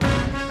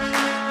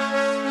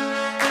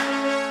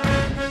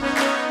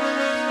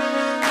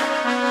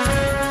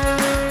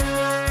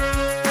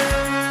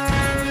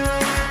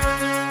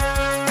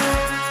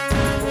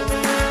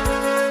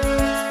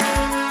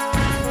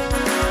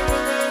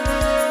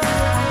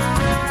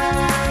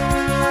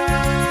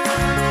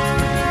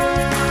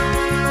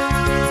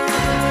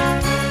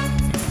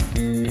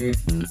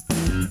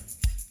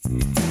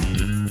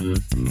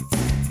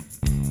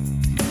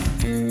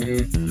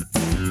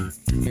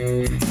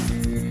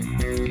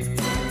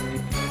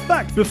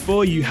Back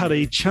before you had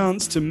a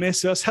chance to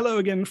miss us. Hello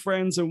again,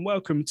 friends, and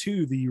welcome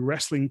to the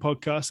Wrestling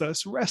Podcast.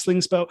 That's Wrestling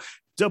spelled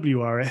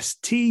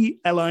W-R-S-T-L-I-N-G.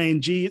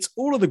 It's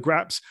all of the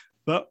graps,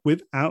 but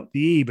without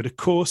the E. But of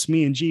course,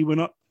 me and G, we're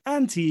not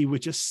anti-E, we're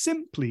just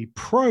simply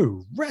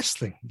pro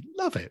wrestling.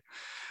 Love it.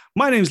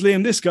 My name's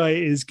Liam. This guy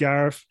is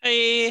Gareth.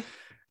 Hey.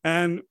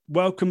 And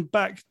welcome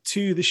back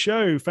to the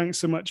show. Thanks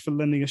so much for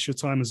lending us your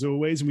time as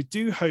always. And we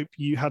do hope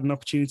you had an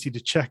opportunity to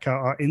check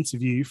out our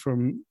interview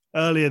from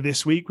earlier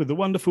this week with the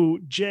wonderful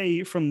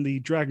Jay from the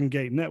Dragon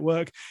Gate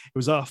Network. It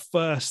was our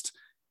first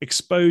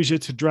exposure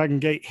to Dragon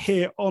Gate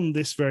here on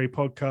this very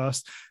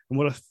podcast. And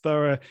what a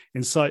thorough,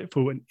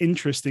 insightful, and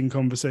interesting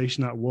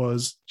conversation that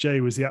was.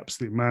 Jay was the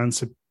absolute man.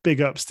 So big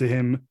ups to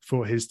him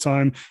for his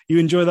time. You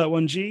enjoy that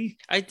one, G?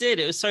 I did.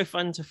 It was so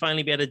fun to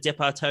finally be able to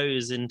dip our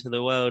toes into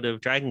the world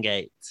of Dragon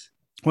Gate.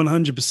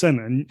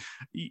 100%. And,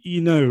 you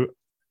know,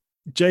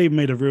 Jay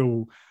made a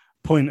real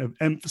point of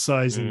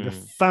emphasizing the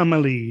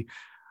family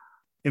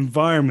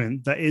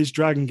environment that is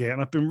Dragon Gate. And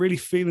I've been really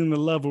feeling the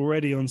love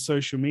already on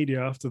social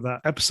media after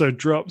that episode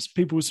drops.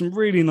 People with some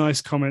really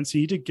nice comments. So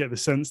you did get the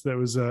sense there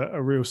was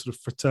a real sort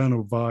of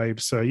fraternal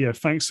vibe. So yeah,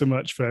 thanks so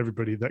much for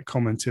everybody that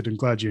commented, and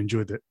glad you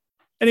enjoyed it.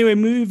 Anyway,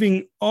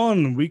 moving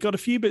on, we got a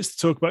few bits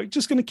to talk about.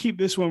 Just going to keep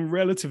this one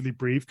relatively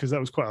brief because that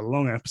was quite a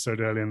long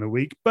episode earlier in the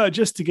week. But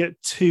just to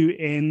get two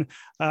in,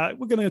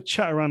 we're going to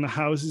chat around the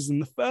houses.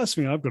 And the first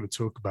thing I've got to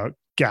talk about,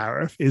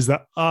 Gareth, is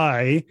that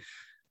I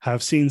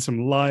have seen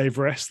some live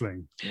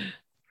wrestling.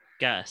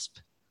 Gasp.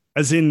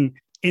 As in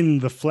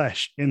the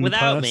flesh, in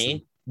without person.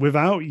 Me.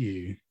 Without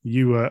you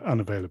were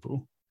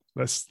unavailable.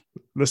 Let's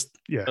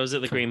yeah. I was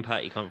at the Green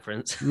Party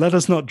conference. Let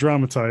us not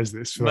dramatize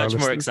this. Much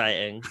more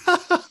exciting.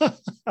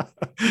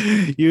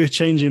 You were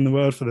changing the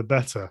world for the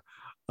better.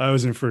 I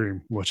was in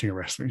Frome watching a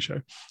wrestling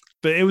show.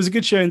 But it was a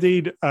good show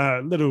indeed.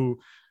 Little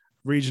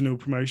regional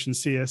promotion,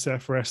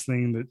 CSF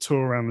Wrestling, that tour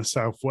around the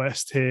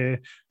Southwest here.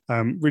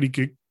 Really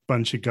good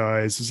bunch of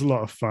guys. It was a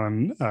lot of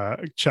fun.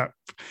 A chap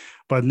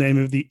by the name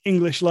of the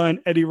English Lion,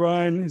 Eddie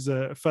Ryan, is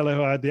a fellow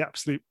who I had the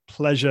absolute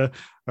pleasure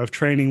of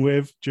training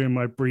with during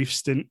my brief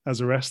stint as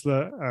a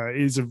wrestler.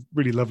 He's a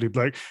really lovely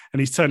bloke, and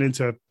he's turned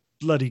into a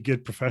bloody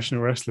good professional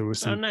wrestler with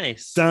some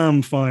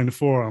damn fine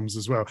forearms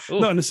as well. Ooh.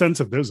 Not in the sense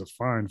of those are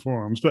fine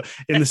forearms, but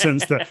in the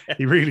sense that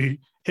he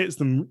really hits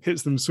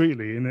them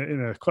sweetly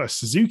in a quite a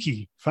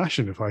Suzuki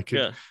fashion, if I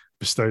could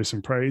bestow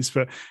some praise.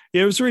 But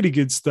yeah, it was really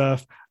good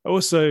stuff.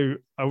 Also,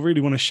 I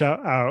really want to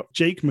shout out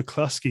Jake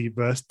McCluskey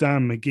versus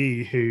Dan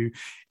McGee, who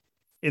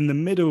in the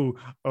middle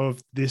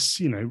of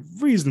this,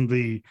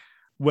 reasonably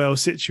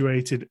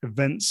well-situated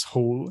events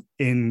hall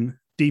in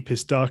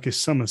deepest,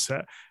 darkest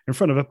Somerset, in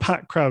front of a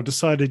packed crowd,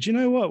 decided, you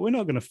know what, we're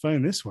not going to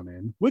phone this one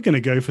in. We're going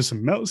to go for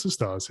some Meltzer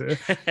stars here,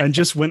 and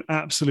just went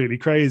absolutely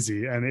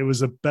crazy. And it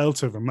was a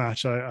belt of a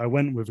match. I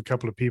went with a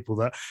couple of people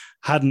that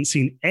hadn't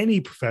seen any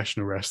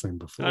professional wrestling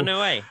before. Oh, no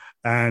way.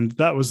 And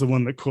that was the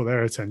one that caught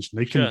their attention.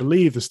 They couldn't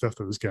believe the stuff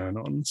that was going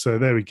on. So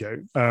there we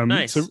go.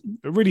 Nice. So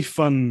a really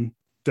fun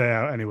day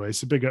out anyway.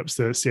 So big ups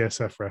to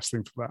CSF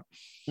Wrestling for that.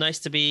 Nice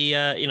to be,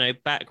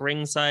 back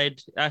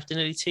ringside after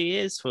nearly 2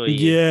 years for you.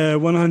 Yeah,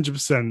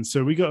 100%.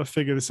 So we got to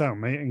figure this out,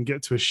 mate, and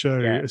get to a show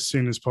as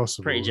soon as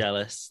possible. Pretty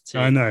jealous, too.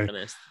 I know.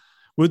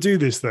 We'll do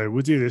this, though.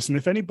 We'll do this. And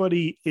if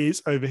anybody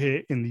is over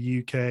here in the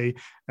UK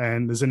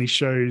and there's any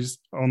shows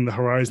on the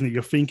horizon that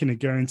you're thinking of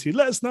going to,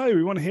 let us know.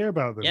 We want to hear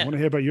about them. We want to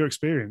hear about your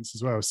experience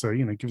as well. So,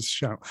 give us a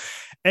shout.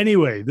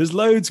 Anyway, there's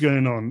loads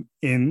going on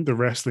in the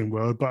wrestling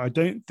world, but I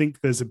don't think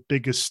there's a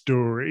bigger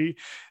story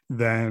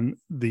than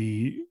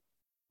the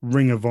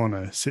Ring of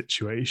Honor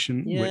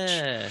situation,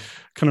 which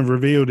kind of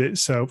revealed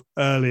itself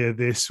earlier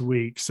this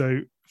week.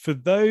 So for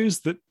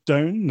those that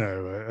don't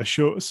know, a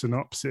short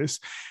synopsis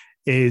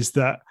is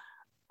that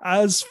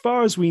as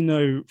far as we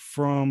know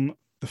from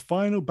the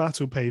final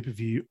Battle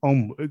pay-per-view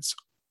onwards,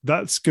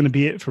 that's going to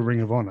be it for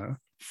Ring of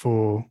Honor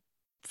for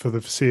the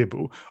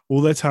foreseeable.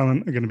 All their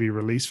talent are going to be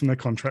released from their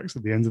contracts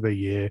at the end of the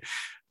year.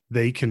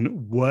 They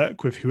can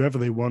work with whoever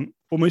they want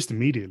almost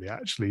immediately,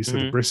 actually. So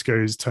the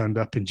Briscoes turned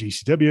up in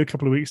GCW a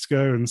couple of weeks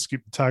ago and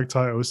scooped the tag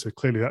titles. So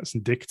clearly that's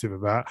indicative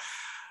of that.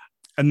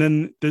 And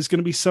then there's going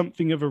to be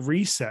something of a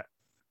reset,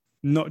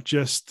 not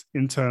just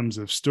in terms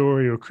of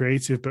story or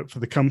creative, but for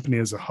the company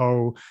as a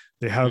whole.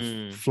 They have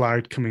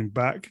flagged coming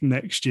back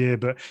next year,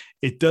 but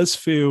it does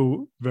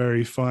feel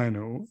very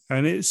final.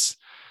 And it's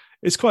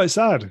quite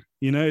sad.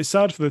 It's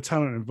sad for the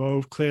talent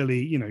involved.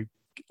 Clearly,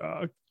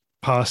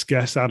 past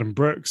guest Adam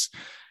Brooks,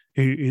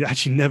 who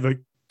actually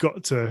never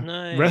got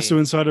to wrestle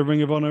inside a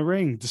Ring of Honor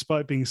ring,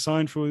 despite being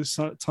signed for this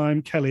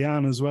time.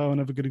 Kellyanne as well,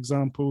 another good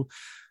example.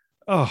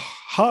 Oh,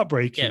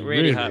 heartbreaking. Yeah,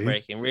 really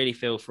heartbreaking. Really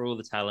feel for all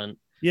the talent.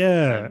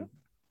 Yeah.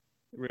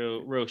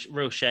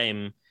 Real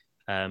shame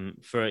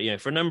for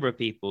a number of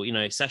people.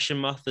 Session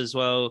Moth as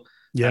well.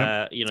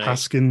 Yeah.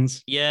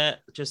 Haskins. Yeah,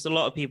 just a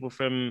lot of people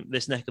from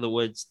this neck of the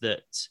woods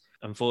that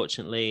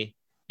unfortunately,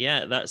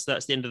 that's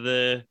the end of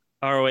the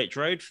ROH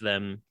road for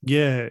them.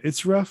 Yeah,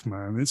 it's rough,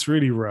 man. It's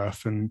really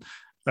rough. And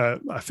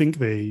I think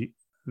the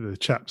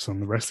chaps on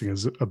the Wrestling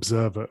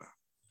Observer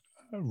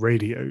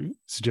radio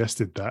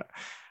suggested that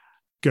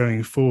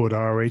going forward,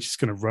 ROH is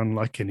going to run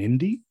like an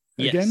indie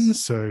again. Yes.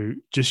 So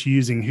just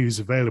using who's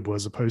available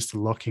as opposed to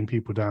locking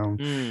people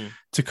down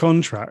to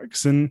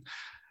contracts. And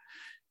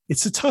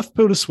it's a tough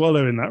pill to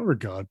swallow in that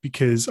regard,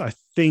 because I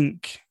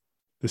think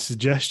the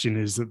suggestion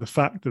is that the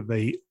fact that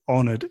they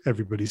honored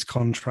everybody's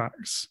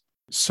contracts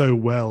so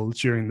well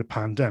during the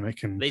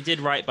pandemic, and they did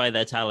right by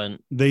their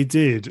talent. They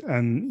did,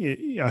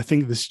 and I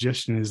think the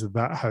suggestion is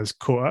that has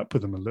caught up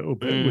with them a little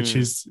bit, which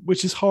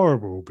is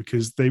horrible,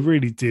 because they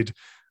really did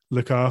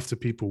look after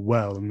people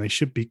well, and they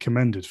should be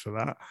commended for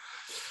that.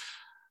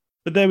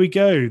 But there we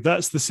go.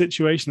 That's the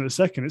situation at the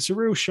second. It's a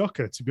real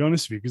shocker, to be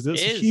honest with you, because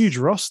that's a huge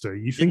roster.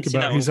 You think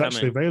about who's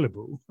actually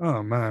available.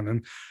 Oh, man.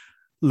 And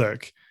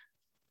look,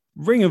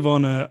 Ring of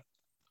Honor,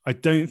 I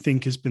don't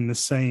think has been the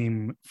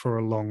same for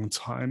a long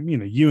time. You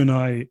know, you and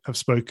I have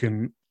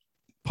spoken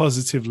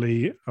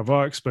positively of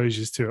our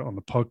exposures to it on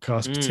the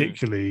podcast,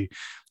 particularly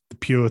the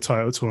Pure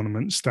title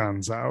tournament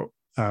stands out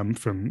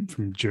from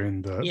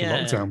during the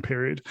lockdown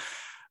period.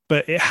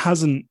 But it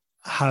hasn't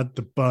had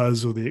the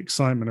buzz or the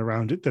excitement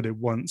around it that it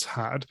once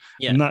had.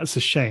 And that's a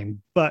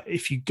shame. But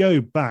if you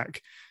go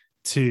back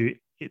to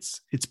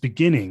its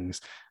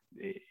beginnings,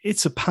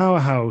 it's a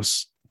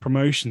powerhouse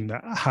promotion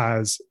that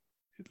has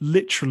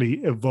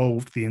literally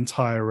evolved the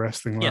entire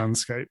wrestling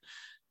landscape.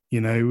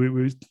 You know, we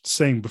were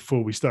saying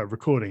before we started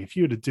recording, if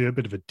you were to do a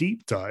bit of a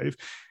deep dive,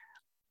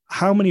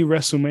 how many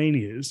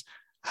WrestleManias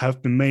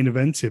have been main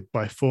evented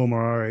by former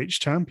ROH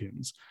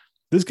champions?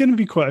 There's going to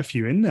be quite a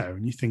few in there.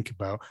 When you think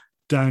about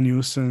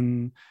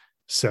Danielson,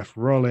 Seth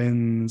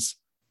Rollins,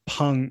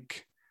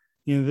 Punk,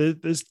 you know,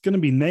 there's going to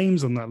be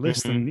names on that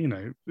list. And, you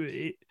know,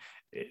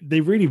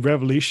 they really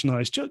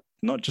revolutionized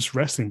not just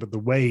wrestling, but the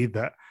way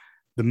that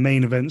the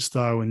main event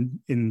style in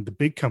the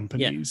big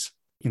companies,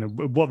 you know,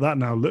 what that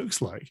now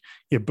looks like.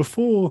 Yeah,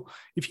 before,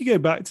 if you go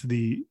back to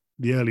the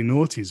early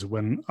noughties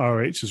when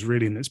ROH was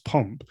really in its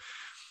pomp,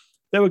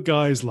 there were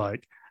guys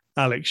like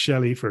Alex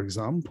Shelley, for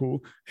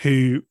example,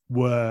 who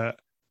were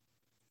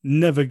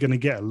never going to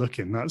get a look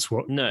in. That's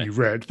what you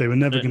read. They were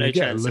never going to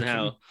get a look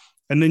in.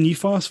 And then you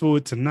fast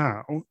forward to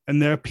now,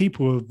 and there are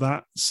people of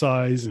that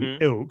size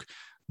and ilk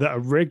that are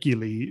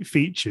regularly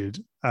featured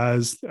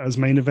as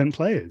main event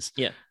players.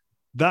 Yeah.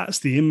 That's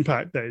the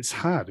impact that it's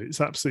had.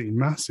 It's absolutely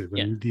massive.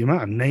 And the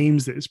amount of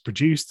names that it's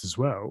produced as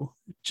well,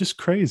 just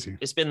crazy.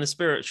 It's been the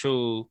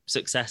spiritual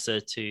successor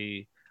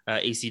to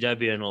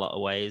ECW in a lot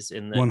of ways,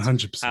 in that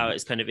 100%. How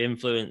it's kind of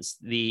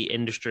influenced the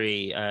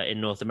industry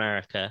in North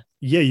America.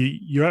 Yeah,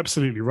 you're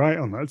absolutely right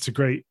on that. It's a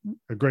great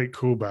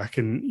callback.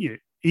 And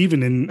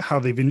even in how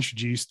they've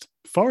introduced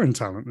foreign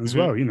talent as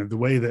well, you know, the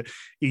way that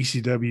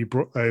ECW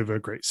brought over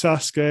Great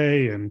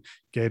Sasuke and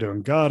Gato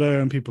and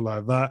Gado and people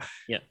like that.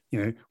 Yeah.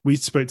 You know, we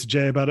spoke to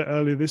Jay about it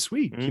earlier this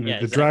week. You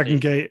know, the Dragon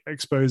Gate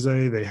expose,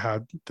 they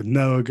had the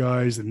Noah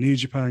guys, the New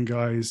Japan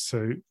guys.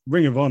 So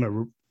Ring of Honor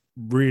were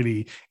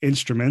really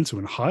instrumental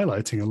in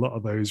highlighting a lot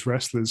of those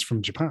wrestlers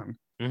from Japan.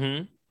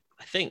 I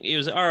think it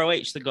was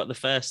ROH that got the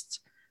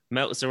first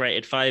Meltzer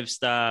rated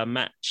 5-star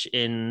match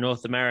in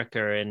North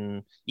America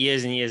in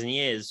years and years and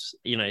years,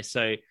 you know,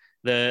 so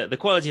the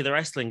quality of the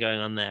wrestling going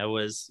on there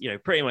was, you know,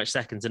 pretty much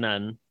second to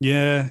none.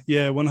 Yeah,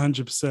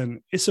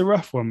 100%. It's a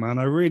rough one, man.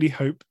 I really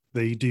hope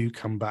they do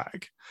come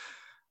back,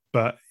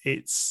 but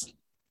it's,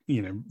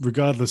 you know,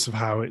 regardless of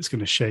how it's going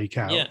to shake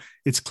out,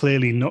 it's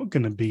clearly not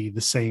going to be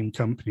the same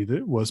company that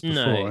it was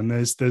before. No. And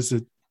there's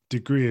a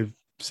degree of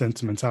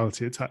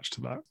sentimentality attached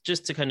to that.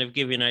 Just to kind of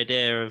give you an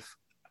idea of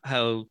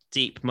how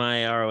deep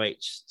my ROH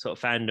sort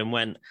of fandom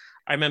went,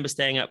 I remember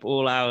staying up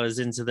all hours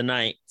into the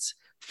night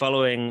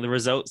following the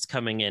results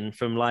coming in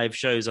from live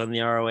shows on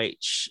the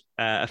ROH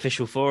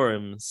official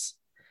forums.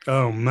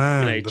 Oh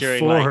man, you know, during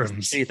forums.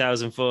 Like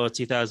 2004,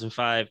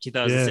 2005,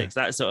 2006,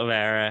 that sort of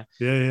era.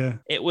 Yeah.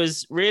 It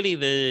was really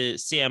the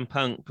CM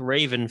Punk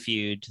Raven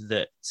feud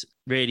that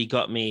really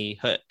got me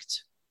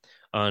hooked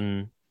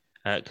on,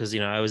 because,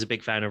 you know, I was a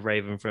big fan of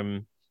Raven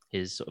from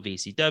his sort of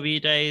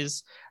ECW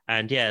days.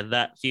 And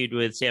that feud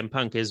with CM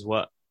Punk is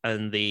what,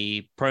 and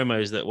the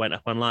promos that went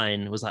up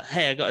online was like,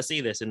 hey, I got to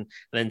see this. And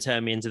then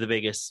turned me into the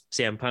biggest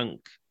CM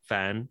Punk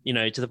fan, you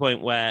know, to the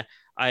point where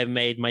I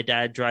made my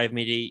dad drive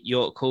me to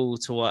York Hall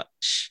to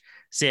watch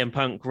CM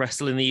Punk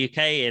wrestle in the UK.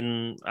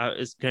 And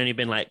it's only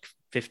been like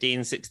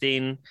 15,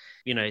 16,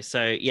 you know,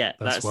 so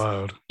that's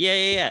wild.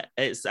 Yeah.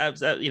 It's,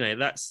 you know,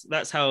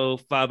 that's how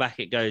far back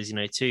it goes, you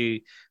know, to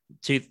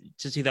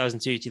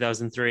 2002,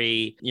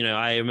 2003. You know,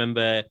 I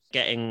remember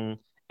getting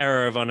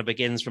Era of Honor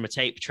Begins from a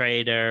tape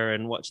trader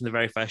and watching the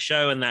very first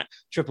show, and that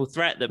triple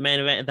threat that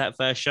main evented that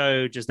first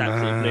show just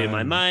absolutely blew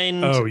my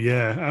mind. Oh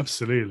yeah,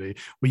 absolutely.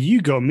 Well,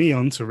 you got me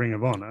onto Ring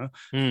of Honor,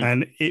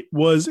 and it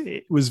was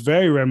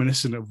very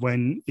reminiscent of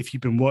when, if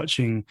you've been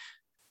watching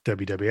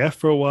WWF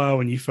for a while,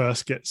 when you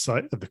first get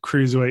sight of the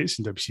cruiserweights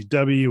in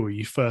WCW, or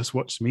you first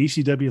watch some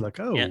ECW, like,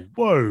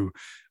 whoa,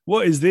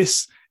 what is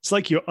this it's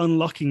like you're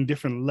unlocking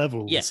different Yeah.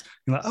 levels.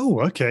 You're like,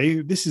 oh,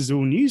 okay, this is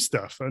all new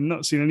stuff. I've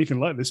not seen anything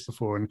like this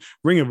before. And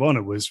Ring of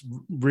Honor was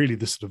really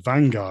the sort of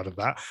vanguard of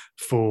that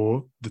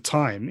for the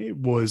time. It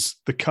was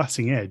the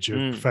cutting edge of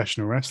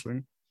professional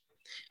wrestling.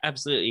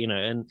 Absolutely,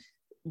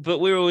 but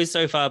we were always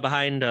so far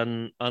behind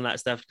on that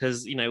stuff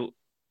because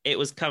it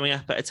was coming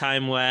up at a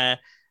time where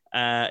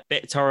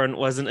BitTorrent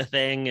wasn't a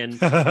thing, and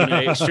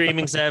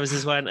streaming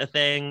services weren't a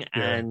thing,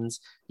 and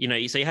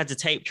so you had to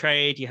tape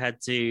trade.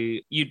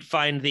 You'd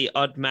find the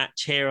odd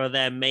match here or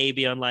there,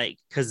 maybe on like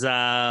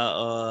Kazaa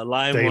or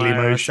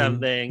LimeWire or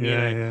something.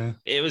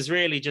 It was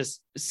really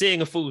just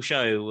seeing a full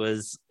show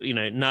was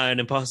nigh and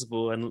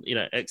impossible, and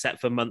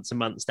except for months and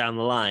months down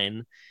the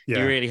line,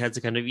 you really had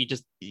to kind of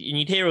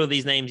you'd hear all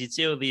these names, you'd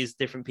see all these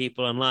different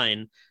people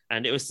online.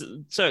 And it was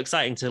so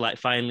exciting to like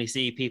finally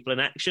see people in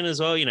action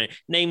as well.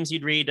 Names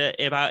you'd read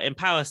about in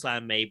Power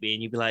Slam maybe,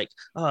 and you'd be like,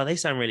 "Oh, they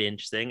sound really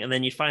interesting." And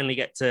then you'd finally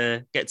get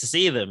to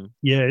see them.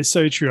 Yeah, it's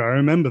so true. I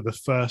remember the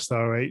first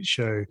RH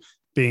show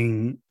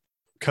being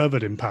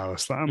covered in Power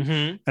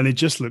Slam, and it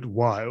just looked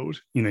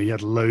wild. You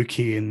had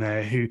Loki in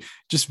there, who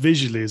just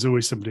visually is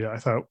always somebody I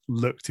thought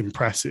looked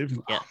impressive.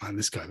 Oh man,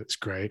 this guy looks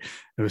great.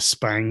 There was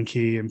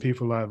Spanky and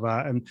people like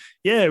that, and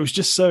it was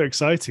just so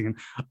exciting. And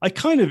I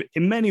kind of,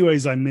 in many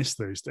ways, I miss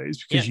those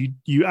days because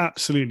you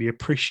absolutely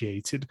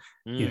appreciated,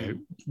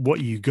 what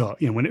you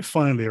got. When it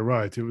finally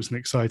arrived, it was an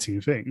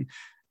exciting thing.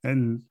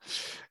 And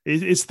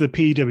it's the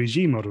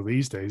PWG model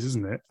these days,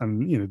 isn't it?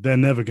 And they're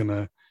never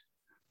gonna.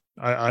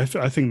 I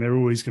think they're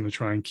always going to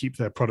try and keep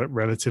their product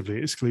relatively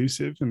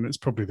exclusive, and it's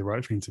probably the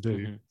right thing to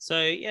do.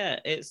 So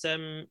it's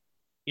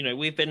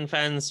we've been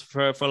fans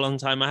for a long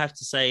time. I have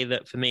to say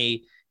that for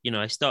me,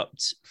 I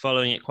stopped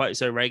following it quite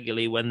so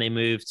regularly when they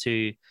moved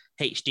to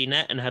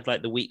HDNet and had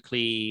like the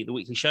weekly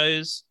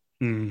shows.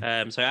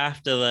 So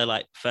after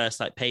the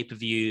first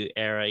pay-per-view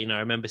era, I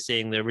remember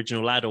seeing the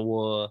original Ladder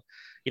War,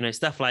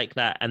 stuff like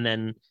that, and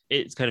then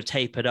it's kind of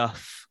tapered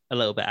off a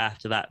little bit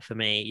after that for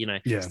me.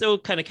 Still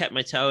kind of kept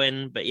my toe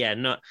in, but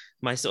not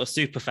my sort of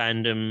super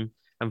fandom.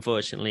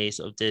 Unfortunately,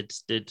 sort of did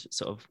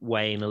sort of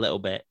wane a little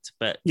bit,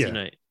 but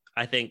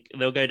I think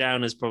they'll go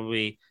down as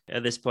probably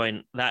at this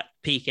point that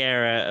peak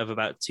era of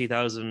about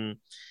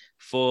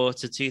 2004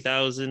 to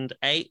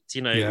 2008.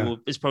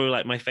 Is probably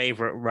like my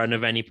favorite run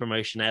of any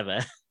promotion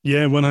ever.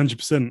 Yeah,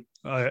 100%.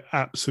 I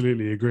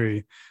absolutely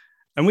agree.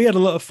 And we had a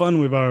lot of fun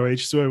with ROH.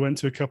 So I went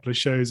to a couple of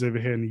shows over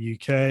here in the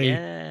UK.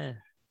 Yeah.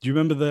 Do you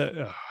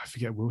remember I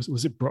forget,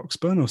 was it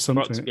Broxburn or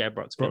something?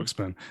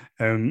 Broxburn.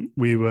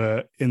 We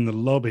were in the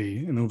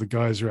lobby and all the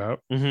guys were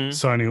out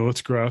signing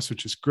autographs,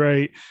 which is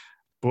great.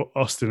 But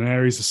Austin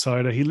Aries, a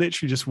cider, he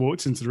literally just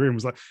walked into the room and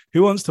was like,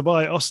 "Who wants to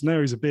buy Austin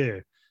Aries a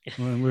beer?"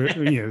 And we're,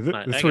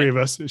 the three of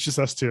us, it's just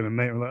us two and a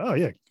mate. We're like, "Oh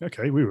yeah,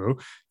 okay, we will."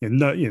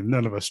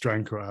 None of us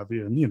drank or what have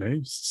you,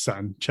 and sat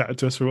and chatted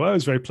to us for a while. It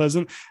was very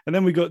pleasant. And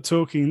then we got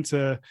talking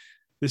to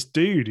this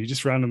dude. He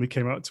just randomly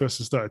came up to us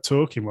and started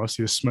talking whilst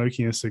he was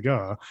smoking a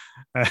cigar.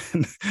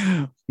 And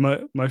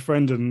my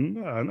friend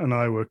and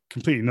I were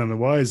completely none the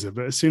wiser.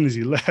 But as soon as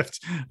he left,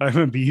 I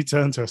remember you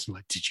turned to us and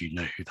like, "Did you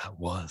know who that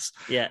was?"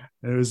 Yeah,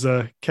 it was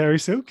Kerry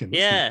Silkin.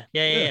 Yeah.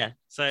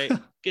 So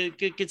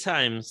good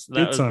times.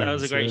 That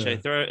was a great show.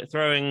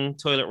 Throwing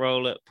toilet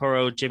roll at poor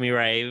old Jimmy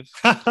Rave.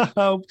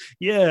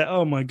 Yeah.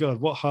 Oh my God,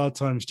 what hard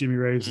times Jimmy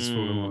Raves has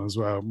fallen on as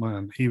well.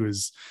 Man, he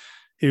was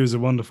a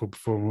wonderful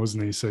performer,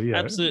 wasn't he? So yeah,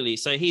 absolutely.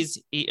 So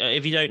he's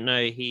if you don't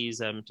know,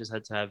 he's just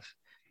had to have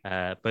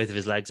both of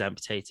his legs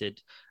amputated.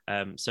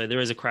 So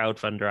there is a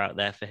crowdfunder out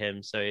there for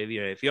him. So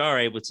if you are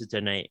able to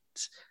donate,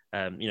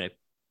 have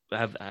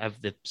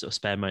the sort of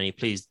spare money,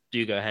 please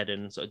do go ahead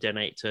and sort of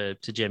donate to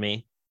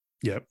Jimmy.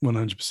 Yeah,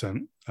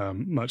 100%.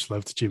 Much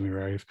love to Jimmy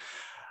Rave.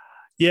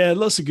 Yeah,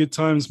 lots of good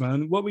times,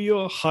 man. What were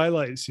your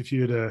highlights if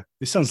you had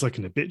it sounds like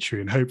an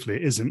obituary and hopefully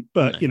it isn't,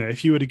 but no.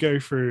 If you were to go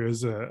through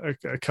as a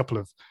couple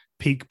of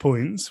peak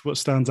points, what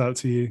stands out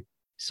to you?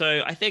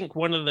 So I think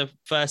one of the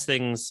first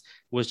things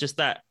was just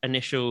that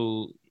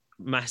initial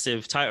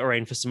massive title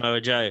reign for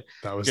Samoa Joe.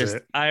 That was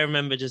it. I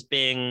remember just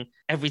being,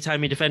 every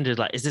time he defended,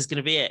 like, is this going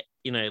to be it?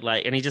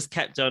 And he just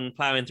kept on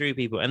plowing through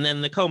people. And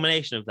then the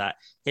culmination of that,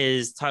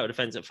 his title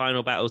defense at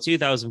Final Battle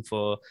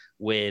 2004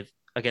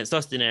 against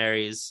Austin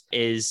Aries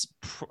is,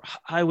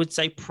 I would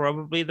say,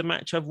 probably the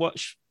match I've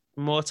watched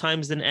more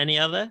times than any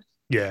other.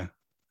 Yeah,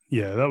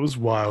 that was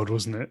wild,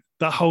 wasn't it?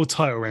 That whole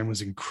title reign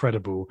was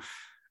incredible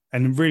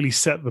and really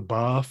set the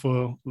bar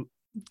for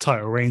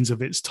title reigns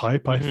of its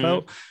type, I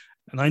felt.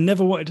 And I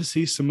never wanted to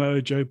see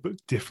Samoa Joe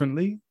booked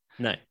differently.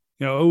 No.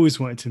 I always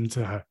wanted him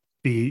to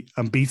be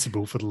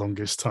unbeatable for the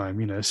longest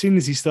time. As soon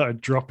as he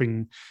started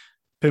dropping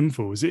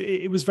pinfalls,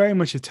 it was very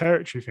much a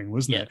territory thing,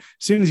 wasn't it?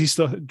 As soon as he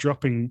started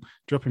dropping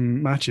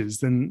matches,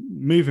 then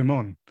move him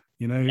on.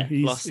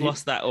 He's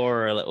lost that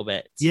aura a little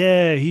bit.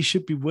 Yeah, he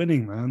should be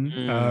winning,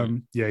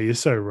 man. Yeah, you're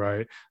so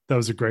right. That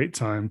was a great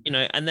time.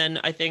 And then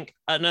I think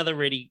another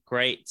really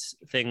great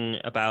thing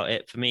about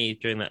it for me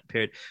during that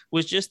period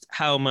was just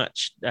how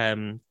much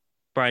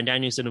Bryan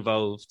Danielson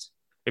evolved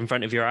in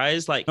front of your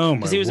eyes. Like, Oh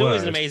because my he was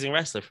always an word. amazing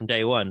wrestler from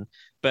day one,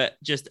 but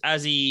just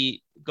as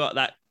he got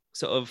that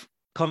sort of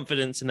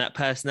confidence and that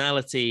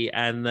personality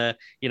and the,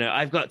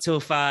 I've got till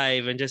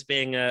 5 and just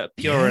being a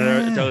pure and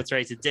Yeah.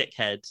 adulterated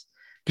dickhead.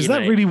 Because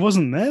that really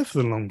wasn't there for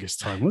the longest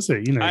time, was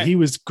it? I He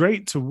was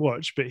great to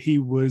watch, but he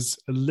was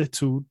a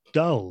little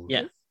dull.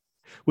 yeah.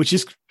 Which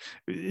is,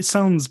 it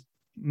sounds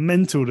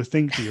mental to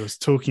think that you're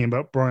talking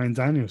about Bryan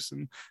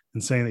Danielson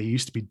and saying that he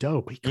used to be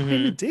dull, but he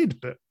kind of did.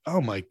 But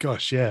oh my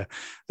gosh, yeah,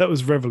 that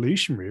was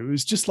revolutionary. It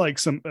was just like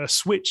a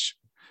switch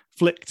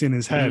flicked in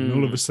his head, and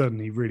all of a sudden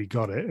he really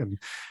got it. And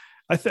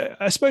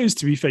I suppose,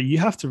 to be fair, you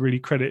have to really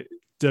credit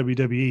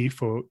WWE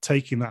for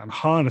taking that and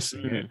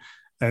harnessing it.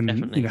 And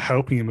definitely.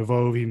 helping him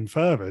evolve even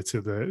further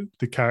to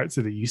the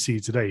character that you see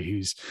today,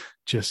 who's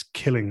just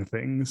killing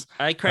things.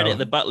 I credit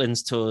the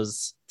Butlins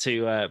tours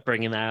to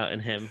bringing that out in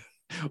him.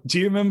 Do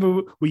you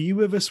remember? Were you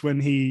with us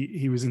when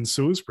he was in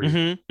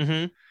Salisbury,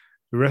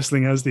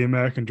 wrestling as the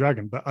American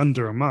Dragon, but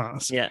under a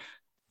mask?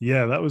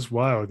 Yeah, that was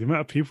wild. The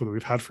amount of people that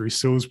we've had through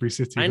Salisbury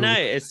City Hall. I know,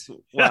 it's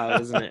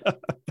wild, isn't it?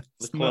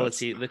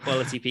 The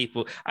quality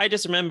people. I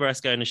just remember us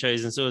going to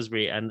shows in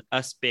Salisbury and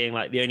us being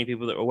like the only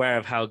people that were aware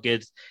of how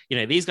good,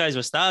 these guys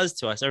were stars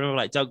to us. I remember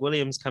like Doug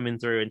Williams coming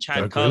through and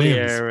Chad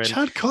Collier.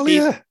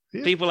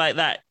 People like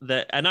that,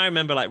 and I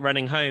remember like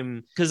running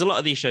home, because a lot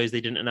of these shows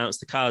they didn't announce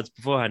the cards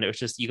beforehand. It was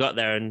just you got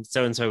there and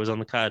so was on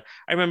the card.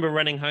 I remember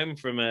running home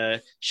from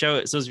a show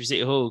at Salisbury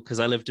City Hall because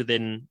I lived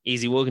within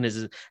easy walking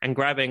distance, and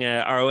grabbing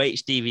a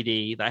ROH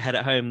DVD that I had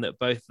at home that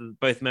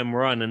both men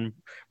were on, and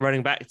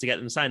running back to get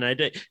them signed. And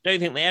I don't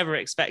think they ever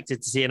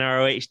expected to see an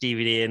ROH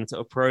DVD in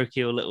sort of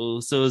parochial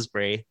little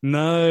Salisbury.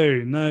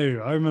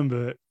 No, I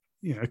remember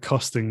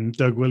accosting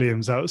Doug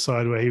Williams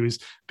outside where he was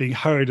being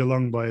hurried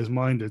along by his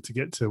minder to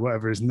get to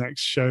whatever his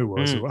next show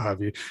was or what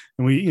have you.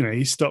 And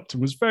he stopped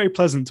and was very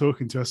pleasant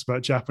talking to us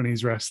about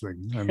Japanese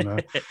wrestling.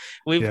 And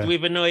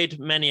we've annoyed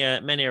many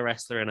a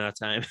wrestler in our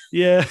time.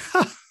 Yeah.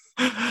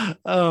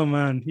 Oh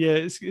man. Yeah,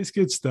 it's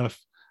good stuff.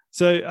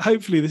 So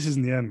hopefully this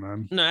isn't the end,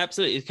 man. No,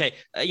 absolutely. Okay.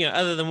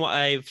 Other than what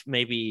I've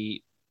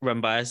maybe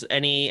run by us,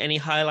 any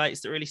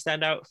highlights that really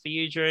stand out for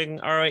you during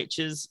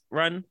ROH's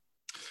run?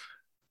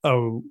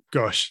 Oh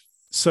gosh,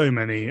 so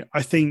many.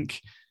 I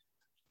think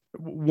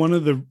one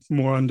of the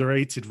more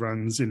underrated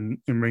runs in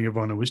Ring of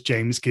Honor was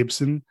James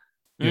Gibson.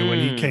 When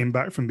he came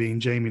back from being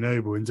Jamie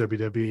Noble in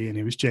WWE and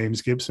he was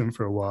James Gibson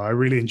for a while. I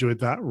really enjoyed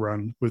that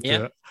run with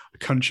the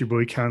Country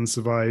Boy Can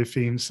Survive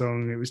theme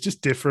song. It was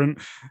just different,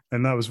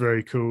 and that was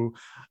very cool.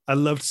 I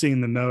loved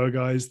seeing the Noah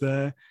guys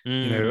there. I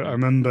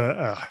remember,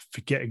 I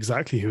forget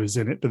exactly who was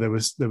in it, but there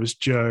was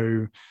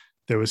Joe,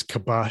 there was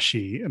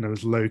Kabashi, and there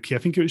was Loki. I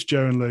think it was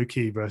Joe and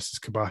Loki versus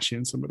Kabashi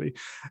and somebody.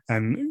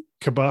 And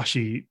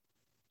Kabashi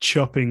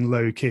chopping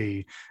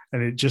Loki,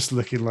 and it just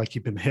looking like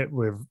he'd been hit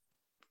with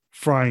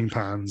frying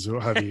pans or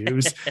what have you.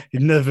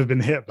 He'd never been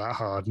hit that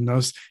hard. And I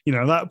was,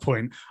 at that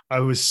point,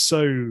 I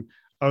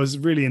was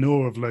really in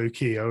awe of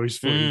Loki. I always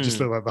thought he just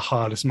looked like the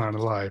hardest man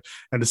alive.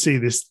 And to see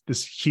this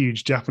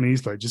huge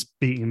Japanese bloke just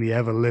beating the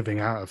ever living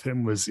out of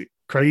him was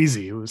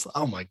crazy. It was,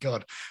 oh my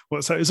God.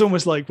 It's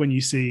almost like when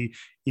you see,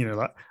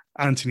 like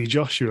Anthony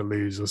Joshua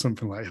lose or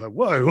something like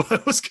whoa,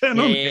 what's going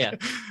on here?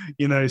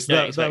 So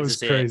that was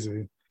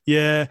crazy.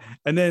 Yeah.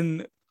 And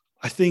then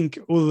I think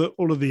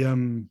all of the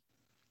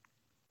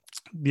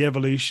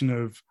evolution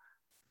of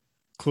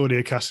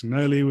Claudia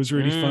Castagnoli was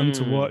really fun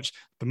to watch.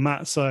 The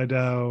Matt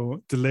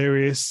Sydal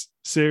Delirious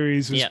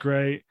series was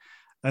great.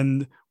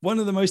 And one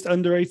of the most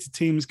underrated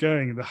teams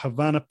going, the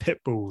Havana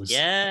Pitbulls.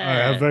 Yeah.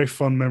 I have very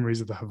fond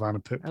memories of the Havana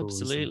Pitbulls.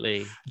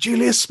 Absolutely.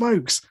 Julius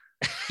Smokes.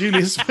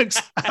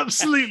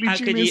 Absolutely. How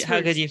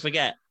could you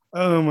forget?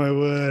 Oh my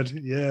word.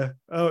 Yeah.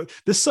 Oh,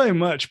 there's so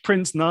much.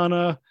 Prince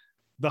Nana,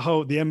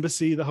 the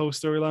embassy, the whole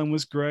storyline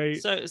was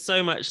great.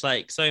 So much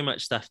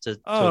stuff to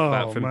talk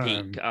about from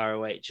peak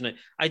ROH.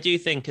 I do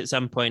think at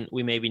some point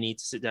we maybe need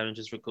to sit down and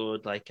just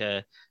record like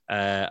a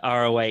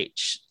ROH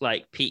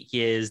like peak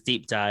years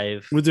deep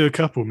dive. We'll do a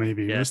couple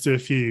maybe. Yeah. Let's do a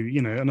few,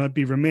 and I'd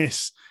be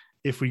remiss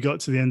if we got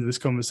to the end of this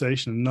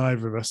conversation and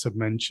neither of us have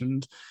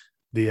mentioned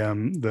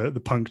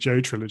the Punk Joe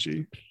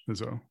trilogy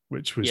as well,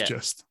 which was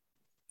just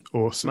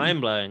awesome.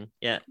 Mind-blowing.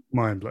 Yeah.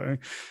 Mind-blowing.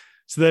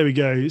 So there we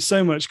go.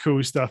 So much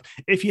cool stuff.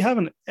 If you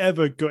haven't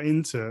ever got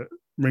into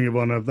Ring of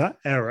Honor of that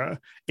era,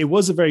 it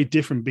was a very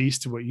different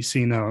beast to what you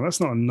see now. And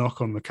that's not a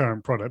knock on the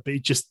current product, but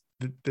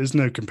there's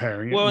no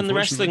comparing it. Well, and the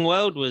wrestling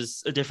world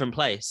was a different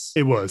place.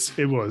 It was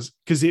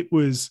because it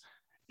was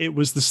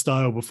the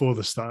style before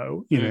the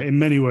style. In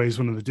many ways,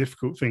 one of the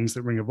difficult things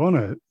that Ring of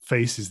Honor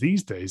faces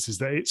these days is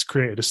that it's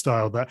created a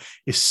style that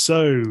is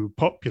so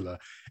popular.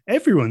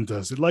 Everyone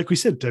does it. Like we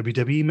said,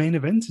 WWE main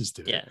eventers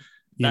do it. Yeah.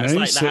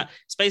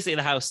 It's basically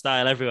the house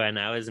style everywhere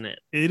now, isn't it?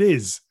 It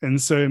is. And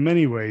so in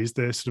many ways,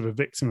 they're sort of a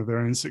victim of their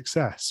own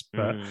success.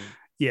 But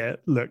yeah,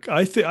 look,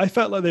 I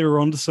felt like they were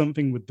onto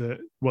something with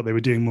what they were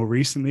doing more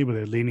recently, where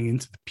they're leaning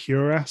into the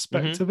pure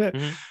aspect of it.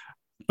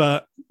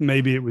 But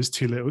maybe it was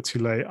too little too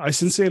late. I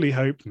sincerely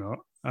hope not.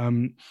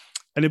 And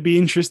it'd be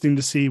interesting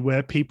to see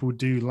where people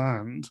do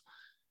land.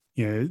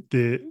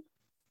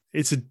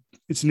 it's an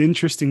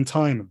interesting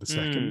time at the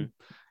second. Mm.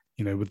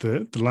 You know, with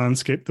the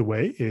landscape the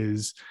way it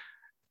is,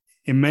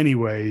 in many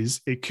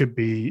ways, it could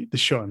be the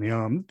shot in the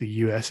arm that the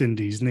US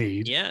Indies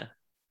need. Yeah.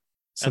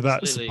 So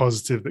that's a Absolutely.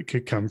 positive that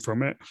could come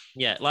from it.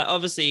 Yeah, like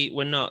obviously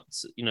we're not,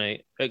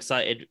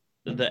 excited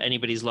that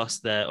anybody's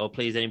lost or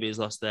pleased anybody's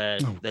lost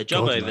Oh, their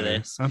job God, over no.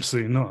 this.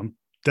 Absolutely not. I'm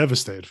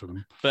devastated for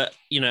them. But,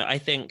 I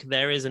think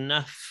there is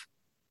enough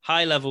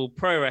high level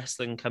pro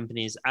wrestling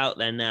companies out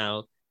there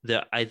now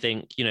that I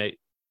think,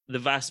 the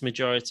vast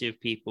majority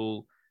of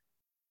people,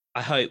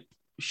 I hope,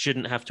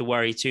 shouldn't have to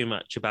worry too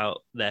much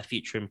about their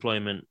future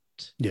employment.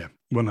 Yeah,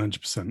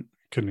 100%.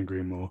 Couldn't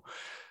agree more.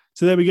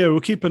 So there we go.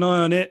 We'll keep an eye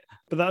on it.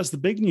 But that's the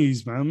big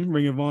news, man.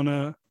 Ring of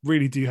Honor.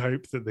 Really do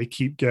hope that they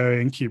keep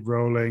going, keep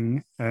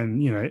rolling.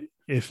 And,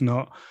 if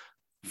not,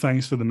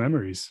 thanks for the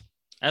memories.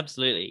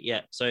 Absolutely.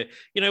 Yeah. So,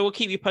 we'll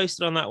keep you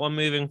posted on that one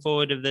moving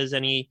forward if there's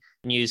any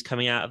news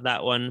coming out of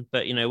that one.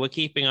 But, we're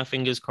keeping our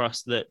fingers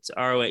crossed that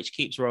ROH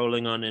keeps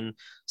rolling on in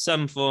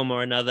some form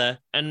or another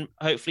and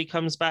hopefully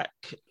comes back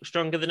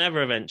stronger than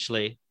ever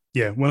eventually.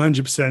 Yeah,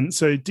 100%.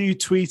 So do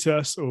tweet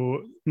us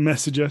or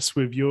message us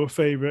with your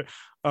favorite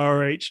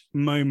RH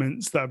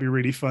moments. That'd be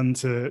really fun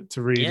to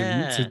read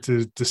and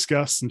to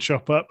discuss and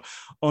chop up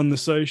on the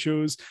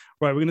socials.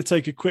 Right, we're going to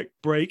take a quick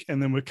break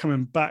and then we're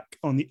coming back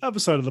on the other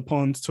side of the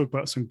pond to talk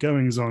about some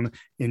goings on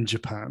in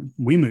Japan.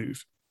 We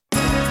move.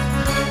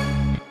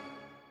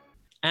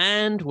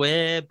 And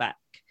we're back.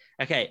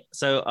 Okay,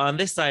 so on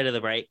this side of the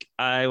break,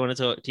 I want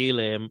to talk to you,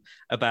 Liam,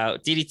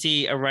 about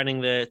DDT are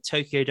running the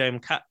Tokyo Dome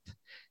Cup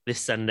this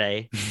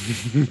Sunday.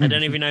 I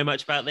don't even know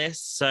much about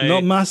this. So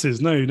not masses.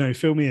 No,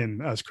 fill me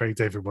in, as Craig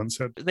David once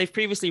said. They've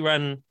previously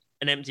run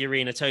an empty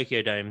arena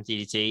Tokyo Dome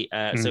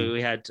DDT. So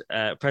we had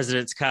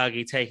President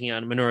Takagi taking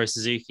on Minoru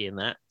Suzuki in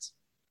that.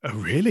 Oh,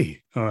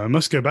 really? Oh, I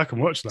must go back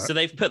and watch that. So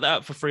they've put that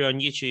up for free on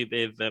YouTube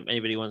if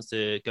anybody wants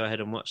to go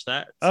ahead and watch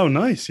that. Oh,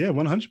 nice. Yeah,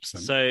 100%.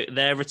 So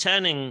they're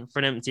returning for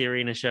an empty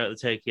arena show at the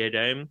Tokyo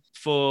Dome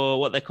for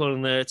what they're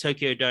calling the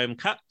Tokyo Dome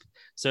Cup.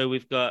 So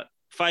we've got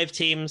 5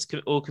 teams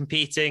all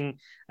competing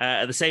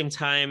at the same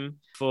time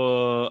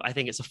for, I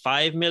think it's a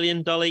 $5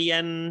 million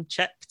yen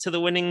check to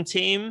the winning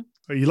team.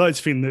 You like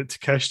to think that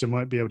Takeshita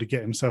might be able to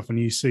get himself a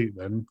new suit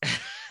then?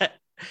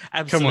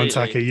 Absolutely. Come on,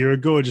 Taka, you're a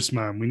gorgeous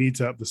man. We need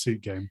to up the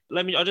suit game.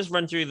 I'll just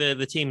run through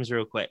the teams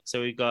real quick. So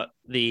we've got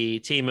the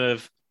team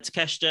of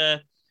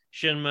Takeshita,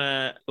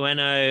 Shunma,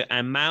 Ueno,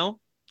 and Mao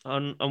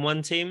on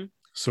one team.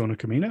 Sona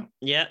Kamino.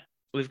 Yeah.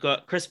 We've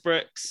got Chris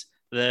Brooks,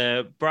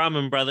 the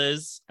Brahman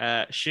brothers,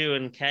 Shu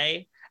and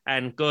Kei,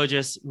 and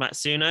gorgeous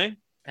Matsuno.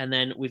 And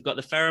then we've got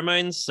the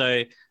Pheromones.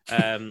 So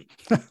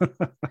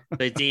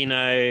the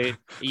Dino,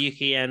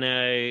 Yuki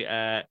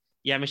Eno,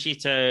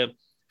 Yamashita,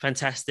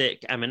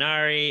 Fantastic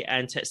Aminari,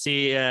 and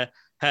Tetsuya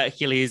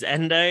Hercules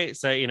Endo.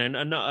 So,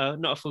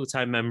 not a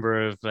full-time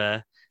member of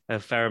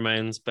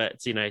Pheromones, but,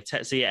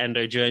 Tetsuya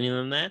Endo joining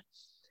them there.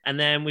 And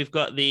then we've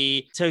got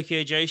the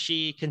Tokyo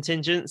Joshi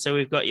contingent. So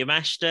we've got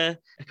Yamashita,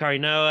 Hikari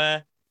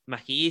Noah,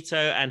 Maki Ito,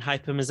 and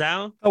Hyper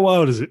Mizawa. How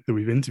wild is it that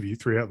we've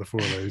interviewed 3 out of the 4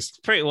 of those?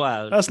 Pretty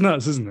wild. That's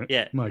nuts, isn't it?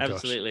 Yeah, my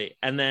absolutely. Gosh.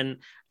 And then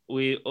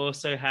we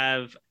also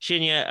have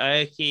Shinya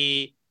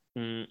Aoki,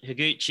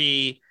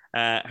 Higuchi,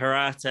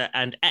 Hirata,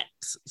 and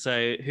X.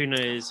 So who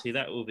knows who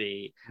that will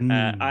be?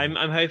 I'm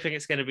hoping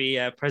it's going to be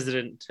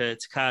President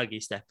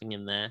Takagi stepping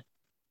in there.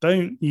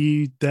 Don't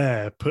you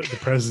dare put the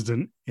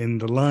president in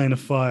the line of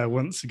fire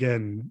once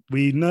again.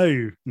 We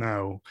know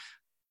now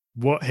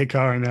what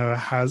Hikari Noah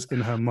has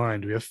in her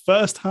mind. We have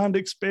first-hand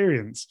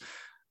experience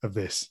of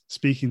this.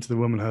 Speaking to the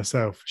woman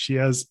herself, she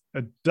has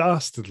a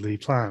dastardly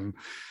plan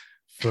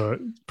for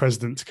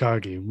President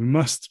Takagi. We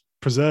must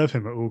preserve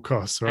him at all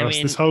costs, or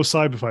else this whole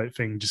cyberfight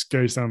thing just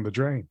goes down the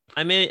drain.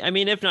 I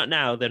mean, if not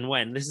now, then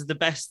when? This is the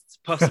best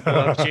possible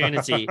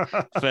opportunity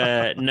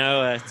for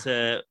Noah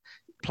to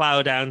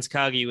plow down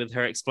Takagi with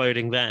her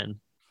exploding van.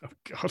 Oh,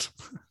 God.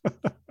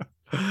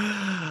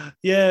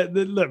 Yeah,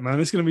 look, man,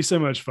 it's going to be so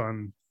much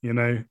fun,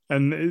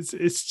 and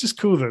it's just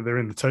cool that they're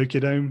in the Tokyo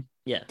Dome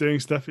doing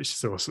stuff. It's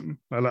just awesome.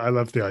 I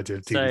love the idea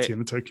of DDT in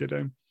the Tokyo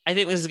Dome. I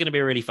think this is going to be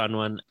a really fun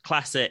one.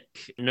 Classic,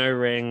 no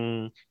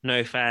ring,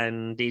 no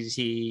fan,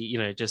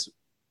 DDT, just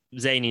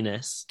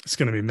zaniness. It's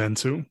going to be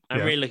mental.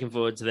 I'm really looking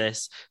forward to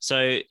this.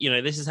 So,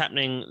 this is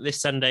happening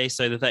this Sunday,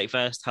 so the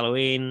 31st,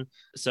 Halloween.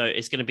 So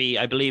it's going to be,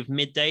 I believe,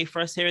 midday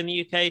for us here in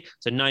the UK.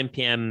 So 9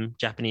 p.m.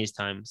 Japanese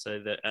time.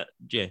 So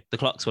the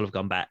clocks will have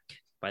gone back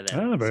by then.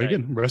 Oh, very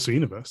good. Wrestle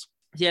Universe.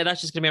 Yeah,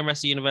 that's just going to be on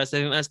Wrestle Universe. I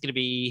think that's going to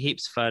be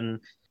heaps of fun.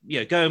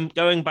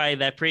 Going by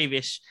their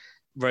previous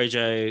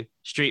Rojo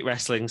street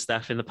wrestling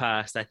stuff in the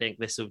past, I think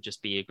this will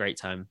just be a great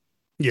time.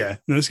 Yeah,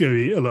 it's going to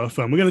be a lot of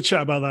fun. We're going to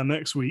chat about that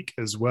next week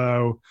as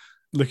well.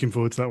 Looking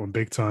forward to that one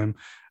big time.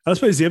 I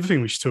suppose the other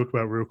thing we should talk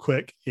about real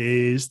quick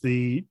is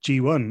the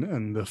G1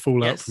 and the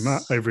fallout from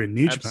that over in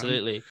New Japan.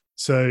 Absolutely.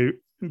 So,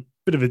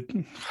 bit of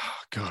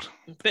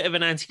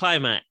an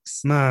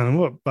anticlimax. Man,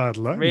 what bad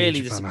luck.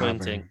 Really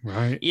disappointing.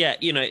 Right? Yeah,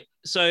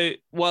 so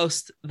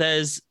whilst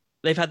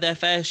they've had their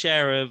fair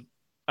share of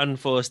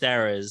unforced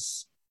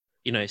errors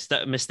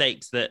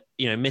mistakes that,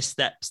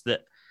 missteps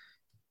that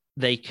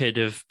they could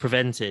have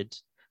prevented.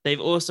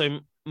 They've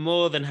also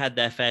more than had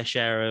their fair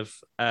share of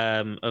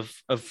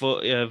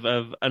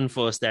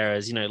unforced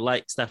errors,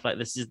 like stuff like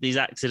these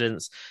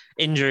accidents,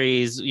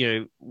 injuries,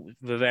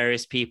 for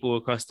various people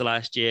across the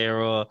last year,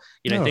 or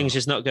things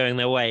just not going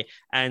their way,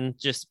 and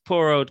just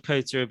poor old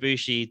Kota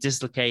Ibushi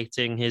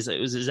dislocating his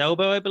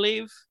elbow, I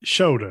believe,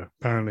 shoulder.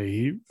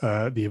 Apparently,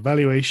 the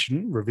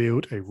evaluation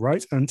revealed a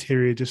right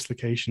anterior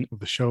dislocation of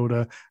the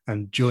shoulder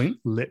and joint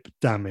lip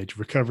damage.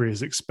 Recovery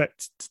is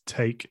expected to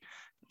take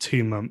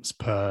 2 months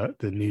per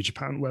the New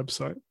Japan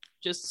website.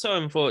 Just so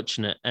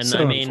unfortunate. And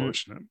so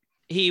unfortunate.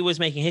 He was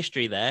making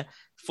history there.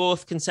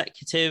 4th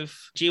consecutive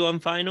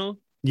G1 final.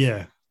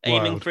 Yeah.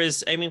 Aiming for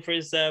his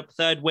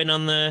third win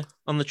on the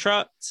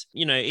trot.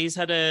 He's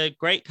had a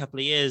great couple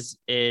of years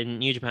in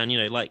New Japan,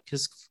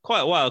 because quite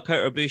a while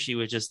Kota Ibushi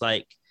was just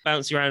like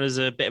bouncing around as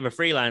a bit of a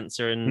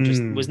freelancer and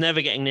just was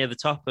never getting near the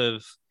top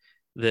of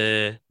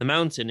the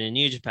mountain in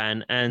New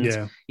Japan,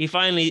 and he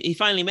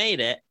finally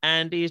made it,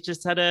 and he's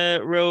just had a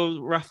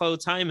real rough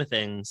old time of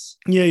things.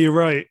 Yeah, you're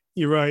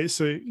right.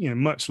 So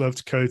much love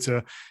to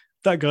Kota.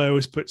 That guy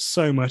always puts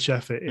so much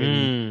effort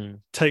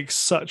in, takes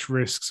such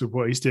risks with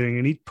what he's doing,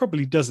 and he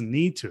probably doesn't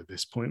need to at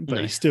this point, but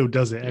he still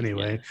does it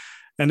anyway.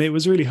 And it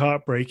was really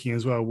heartbreaking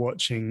as well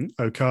watching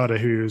Okada,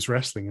 who was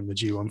wrestling in the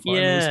G1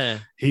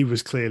 finals. He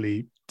was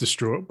clearly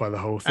distraught by the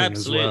whole thing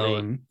as well.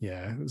 And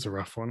it was a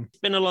rough one. It's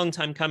been a long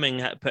time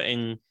coming,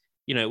 putting,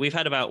 we've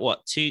had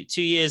about two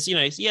years,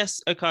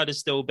 yes, Okada's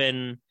still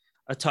been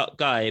a top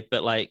guy,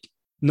 but like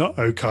not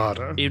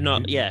Okada.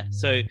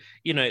 So,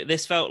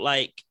 this felt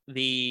like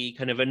the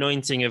kind of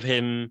anointing of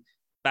him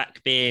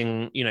back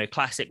being,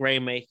 classic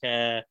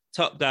Rainmaker,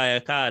 top guy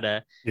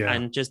Okada.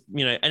 And just,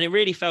 and it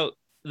really felt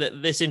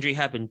that this injury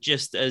happened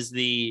just as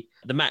the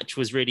match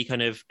was really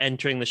kind of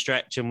entering the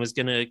stretch and was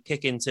going to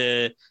kick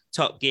into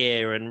top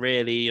gear and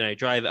really,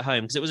 drive it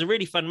home, because it was a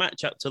really fun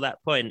match up to that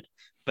point.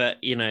 But,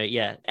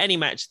 any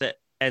match that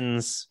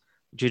ends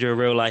due to a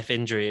real life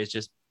injury is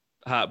just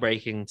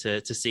heartbreaking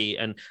to see.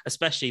 And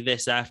especially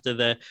this after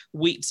the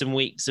weeks and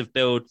weeks of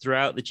build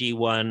throughout the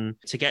G1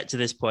 to get to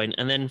this point,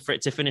 and then for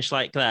it to finish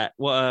like that.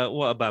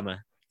 What a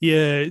bummer.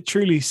 Yeah,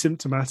 truly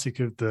symptomatic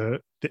of the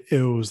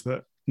ills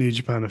that New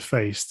Japan have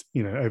faced,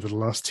 over the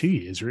last 2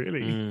 years,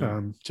 really.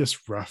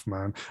 Just rough,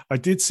 man. I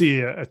did see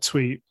a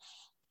tweet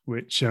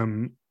which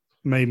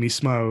made me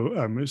smile.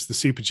 It was the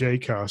Super J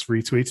Cast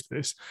retweeted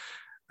this,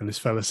 and this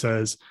fella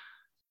says,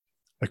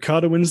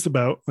 Okada wins the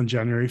belt on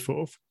January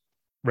 4th.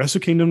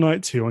 Wrestle Kingdom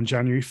Night 2 on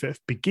January 5th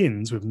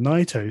begins with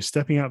Naito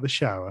stepping out the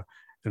shower,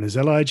 and as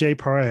LIJ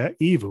Pariah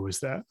Evil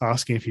is there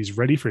asking if he's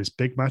ready for his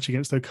big match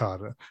against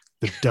Okada.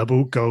 The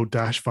double Gold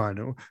Dash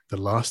final. The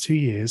last 2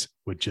 years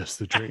were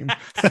just a dream.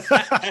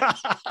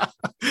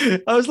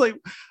 I was like,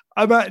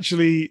 I'm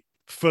actually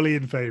fully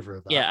in favor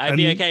of that. Yeah, I'd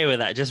be okay with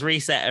that. Just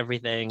reset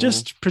everything.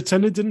 Just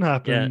pretend it didn't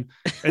happen.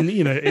 Yeah. And,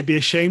 it'd be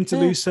a shame to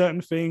lose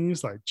certain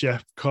things like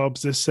Jeff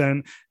Cobb's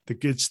Ascent, the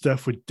good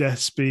stuff with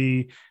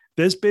Despy.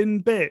 There's been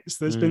bits.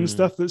 There's been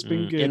stuff that's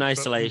been good. In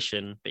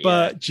isolation.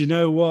 But you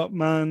know what,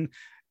 man?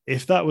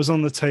 If that was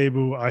on the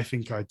table, I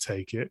think I'd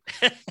take it.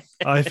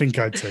 I think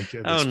I'd take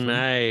it. Oh,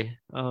 no.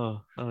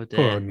 Oh,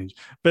 dear.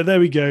 But there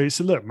we go.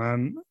 So look,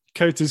 man,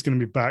 Kota's going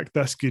to be back.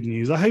 That's good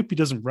news. I hope he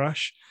doesn't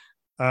rush.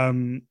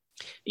 And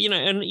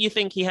you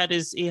think he had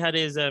his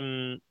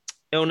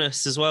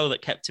illness as well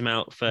that kept him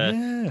out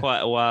for quite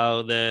a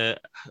while. I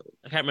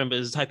can't remember, it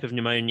was a type of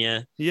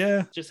pneumonia.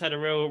 Yeah. Just had a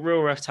real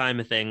rough time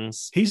of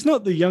things. He's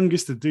not the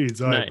youngest of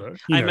dudes either.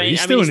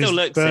 He's still in his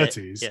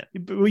 30s. Yeah.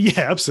 Well,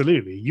 yeah,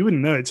 absolutely. You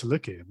wouldn't know it to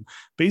look at him.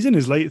 But he's in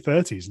his late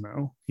 30s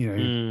now.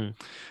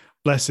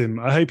 Bless him.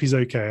 I hope he's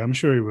okay. I'm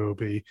sure he will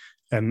be.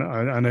 And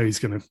I know he's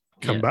going to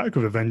come back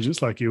with a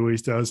vengeance like he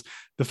always does.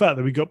 The fact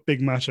that we got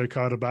Big Match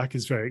Okada back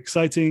is very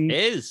exciting. It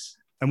is.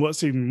 And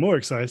what's even more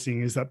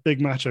exciting is that Big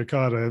Match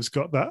Okada has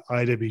got that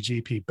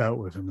IWGP belt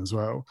with him as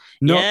well.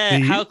 Not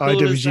the cool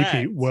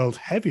IWGP World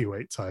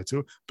Heavyweight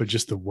title, but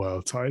just the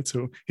world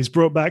title. He's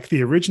brought back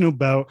the original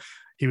belt.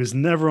 He was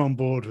never on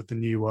board with the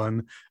new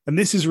one. And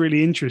this is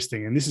really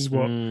interesting. And this is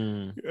what,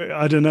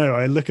 I don't know,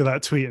 I look at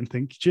that tweet and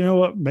think, do you know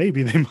what?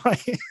 Maybe they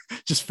might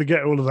just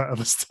forget all of that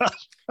other stuff.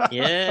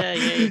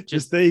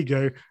 Just there you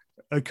go.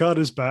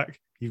 Okada's back.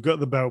 You've got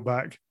the belt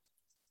back.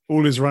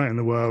 All is right in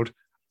the world.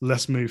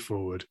 Let's move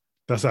forward.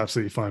 That's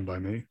absolutely fine by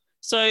me.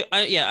 So,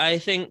 I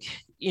think,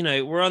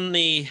 we're on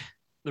the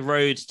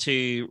road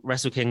to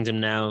Wrestle Kingdom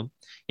now.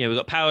 We've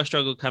got Power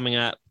Struggle coming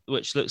up,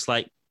 which looks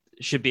like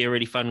should be a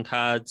really fun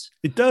card.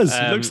 It does.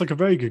 It looks like a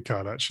very good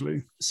card,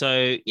 actually.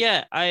 So,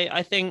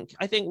 I think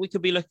we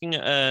could be looking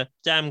at a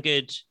damn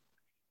good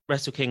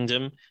Wrestle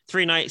Kingdom.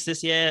 3 nights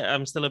this year.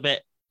 I'm still a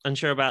bit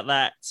unsure about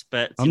that,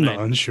 but I'm not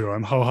unsure.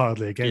 I'm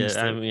wholeheartedly against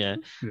it.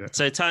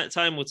 So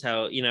time will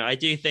tell. I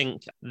do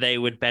think they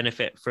would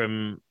benefit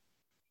from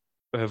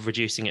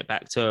reducing it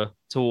back to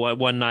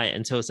one night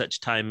until such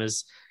time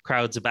as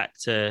crowds are back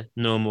to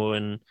normal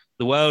and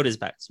the world is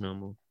back to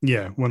normal.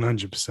 Yeah,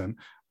 100%.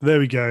 There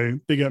we go.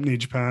 Big up New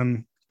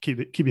Japan.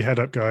 Keep your head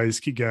up,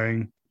 guys. Keep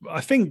going.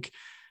 I think,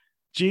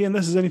 gee,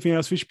 unless there's anything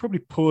else, we should probably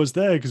pause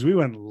there because we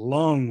went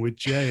long with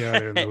Jo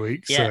in the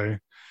week. Yeah. So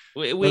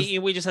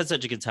we just had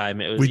such a good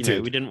time. It was, we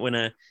didn't want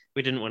to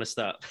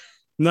stop.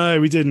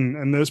 No, we didn't.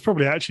 And there's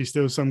probably actually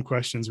still some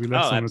questions we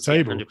left on the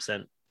table.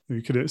 100%.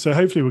 We could, so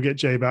hopefully we'll get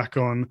Jay back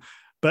on.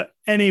 But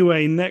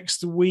anyway,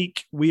 next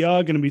week we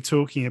are going to be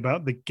talking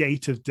about the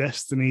Gate of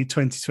Destiny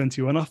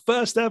 2021, our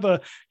first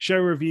ever show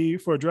review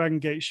for a Dragon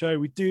Gate show.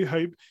 We do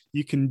hope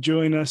you can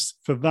join us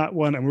for that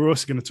one. And we're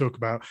also going to talk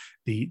about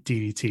the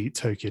DDT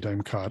Tokyo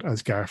Dome card,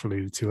 as Gareth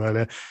alluded to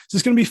earlier. So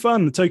it's going to be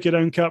fun. The Tokyo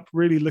Dome Cup,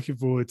 really looking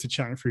forward to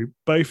chatting through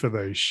both of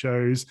those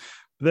shows.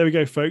 But there we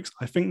go, folks.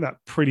 I think that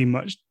pretty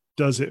much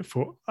does it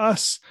for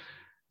us.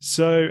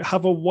 So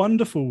have a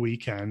wonderful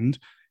weekend.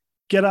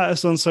 Get at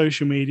us on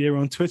social media.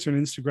 On Twitter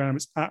and Instagram,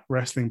 it's at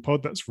Wrestling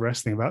Pod. That's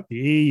Wrestling About the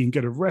E. You can go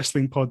to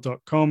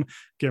wrestlingpod.com,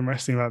 get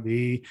Wrestling About the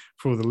E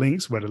for all the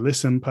links, where to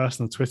listen,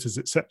 personal Twitters,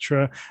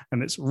 etc.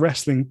 And it's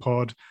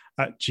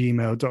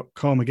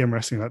wrestlingpod@gmail.com. Again,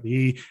 Wrestling About the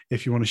E.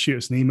 If you want to shoot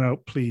us an email,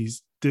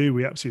 please do.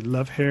 We absolutely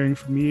love hearing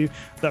from you.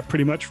 That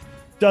pretty much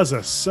does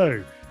us. So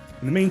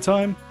in the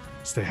meantime,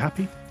 stay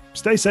happy,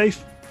 stay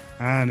safe,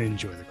 and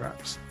enjoy the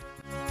grabs.